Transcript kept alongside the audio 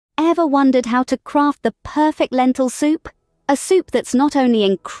Ever wondered how to craft the perfect lentil soup? A soup that's not only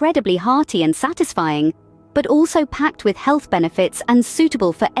incredibly hearty and satisfying, but also packed with health benefits and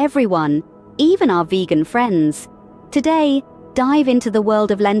suitable for everyone, even our vegan friends. Today, dive into the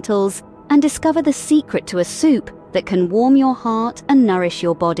world of lentils and discover the secret to a soup that can warm your heart and nourish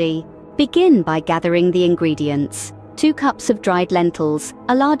your body. Begin by gathering the ingredients. 2 cups of dried lentils,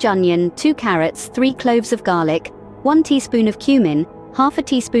 a large onion, 2 carrots, 3 cloves of garlic, 1 teaspoon of cumin, half a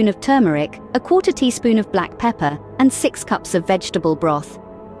teaspoon of turmeric, a 1/4 teaspoon of black pepper, and 6 cups of vegetable broth.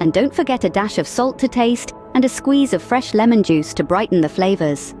 And don't forget a dash of salt to taste and a squeeze of fresh lemon juice to brighten the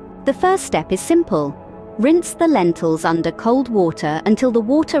flavors. The first step is simple. Rinse the lentils under cold water until the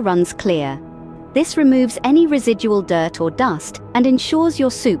water runs clear. This removes any residual dirt or dust and ensures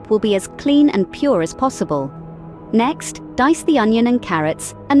your soup will be as clean and pure as possible. Next, dice the onion and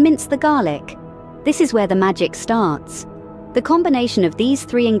carrots and mince the garlic. This is where the magic starts. The combination of these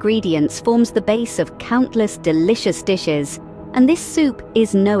 3 ingredients forms the base of countless delicious dishes, and this soup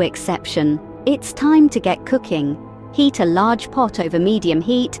is no exception. It's time to get cooking. Heat a large pot over medium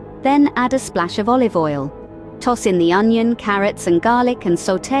heat, then add a splash of olive oil. Toss in the onion, carrots, and garlic and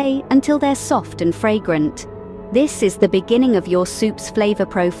sauté until they're soft and fragrant. This is the beginning of your soup's flavor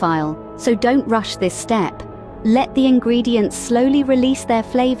profile, so don't rush this step. Let the ingredients slowly release their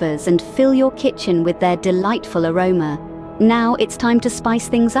flavors and fill your kitchen with their delightful aroma. Now it's time to spice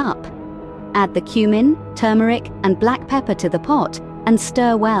things up. Add the cumin, turmeric, and black pepper to the pot and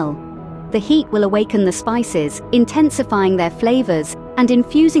stir well. The heat will awaken the spices, intensifying their flavors and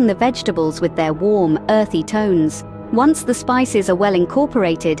infusing the vegetables with their warm, earthy tones. Once the spices are well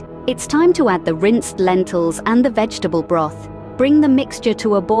incorporated, it's time to add the rinsed lentils and the vegetable broth. Bring the mixture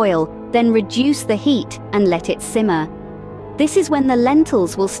to a boil, then reduce the heat and let it simmer. This is when the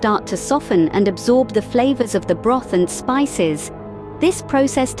lentils will start to soften and absorb the flavors of the broth and spices. This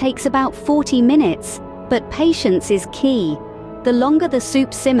process takes about 40 minutes, but patience is key. The longer the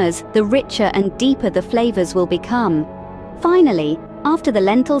soup simmers, the richer and deeper the flavors will become. Finally, after the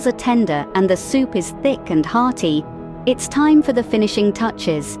lentils are tender and the soup is thick and hearty, it's time for the finishing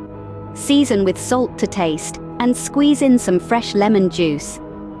touches. Season with salt to taste and squeeze in some fresh lemon juice.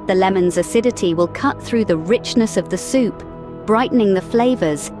 The lemon's acidity will cut through the richness of the soup, brightening the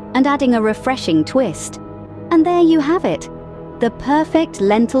flavors and adding a refreshing twist. And there you have it, the perfect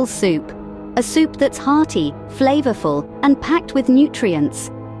lentil soup. A soup that's hearty, flavorful, and packed with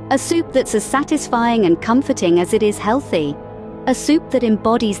nutrients. A soup that's as satisfying and comforting as it is healthy. A soup that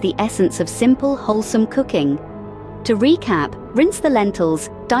embodies the essence of simple, wholesome cooking. To recap, rinse the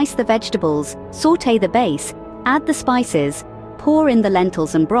lentils, dice the vegetables, sauté the base, add the spices, pour in the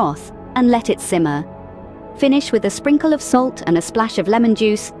lentils and broth, and let it simmer. Finish with a sprinkle of salt and a splash of lemon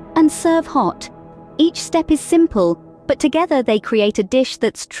juice, and serve hot. Each step is simple, but together they create a dish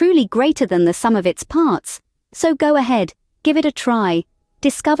that's truly greater than the sum of its parts. So go ahead, give it a try.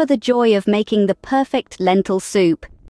 Discover the joy of making the perfect lentil soup.